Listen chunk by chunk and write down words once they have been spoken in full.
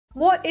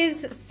What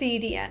is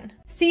CDN?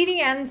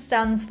 CDN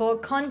stands for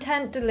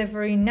Content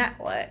Delivery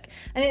Network,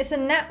 and it's a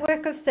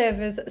network of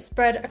servers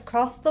spread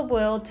across the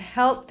world to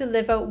help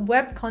deliver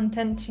web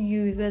content to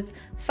users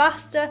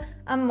faster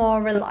and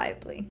more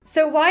reliably.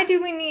 So why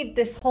do we need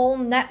this whole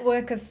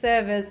network of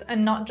servers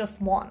and not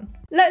just one?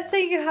 Let's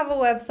say you have a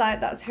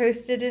website that's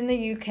hosted in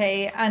the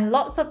UK and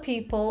lots of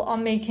people are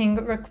making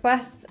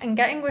requests and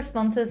getting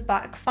responses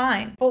back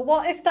fine. But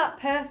what if that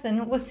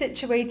person was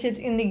situated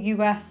in the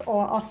US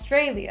or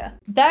Australia?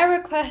 Their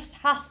request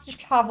has to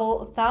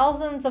travel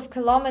thousands of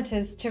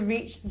kilometers to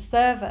reach the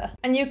server.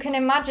 And you can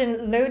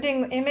imagine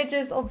loading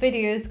images or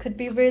videos could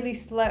be really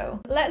slow.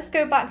 Let's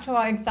go back to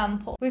our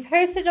example. We've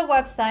hosted a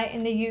website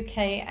in the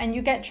UK and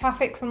you get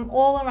traffic from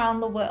all around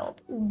the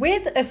world.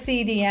 With a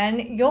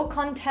CDN, your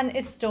content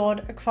is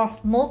stored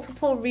across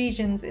multiple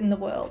regions in the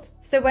world.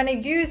 So when a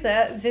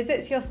user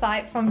visits your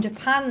site from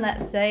Japan,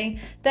 let's say,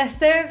 they're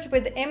served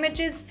with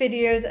images,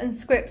 videos, and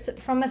scripts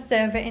from a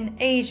server in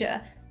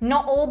Asia,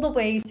 not all the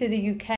way to the UK.